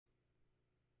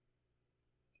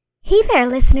Hey there,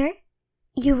 listener.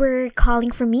 You were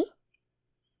calling for me?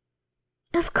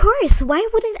 Of course, why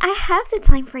wouldn't I have the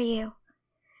time for you?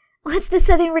 What's the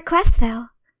sudden request, though?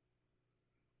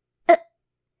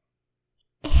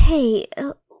 Hey,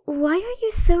 why are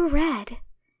you so red?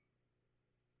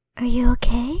 Are you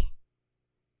okay?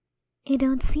 You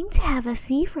don't seem to have a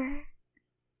fever.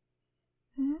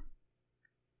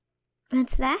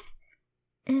 What's that?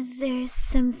 Is there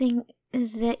something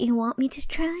that you want me to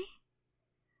try?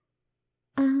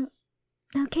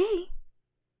 Okay.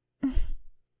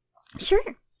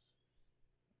 Sure.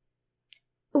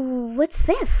 What's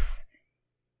this?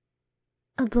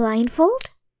 A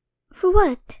blindfold? For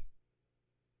what?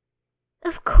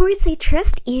 Of course I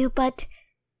trust you, but...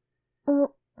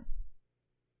 Well,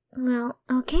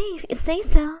 okay, if you say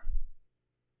so.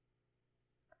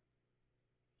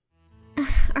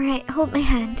 Alright, hold my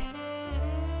hand.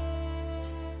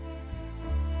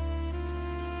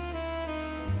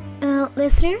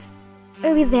 Listener?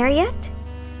 Are we there yet?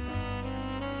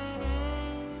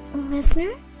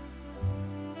 Listener?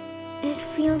 It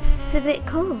feels a bit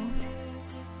cold.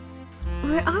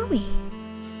 Where are we?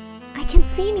 I can't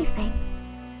see anything.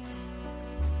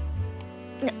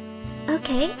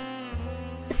 Okay.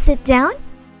 Sit down?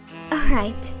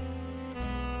 Alright.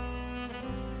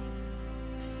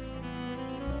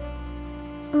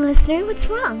 Listener, what's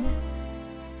wrong?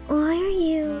 Why are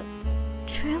you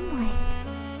trembling?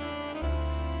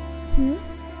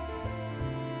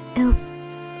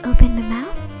 Open the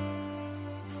mouth?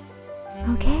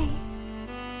 Okay.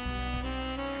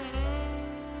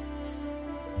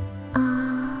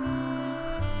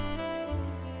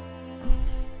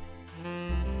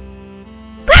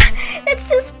 That's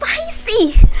too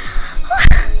spicy!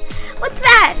 What's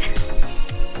that?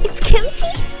 It's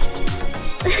kimchi?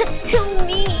 That's too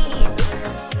mean.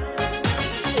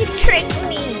 You tricked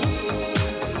me.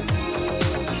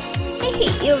 I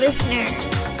hate you, listener.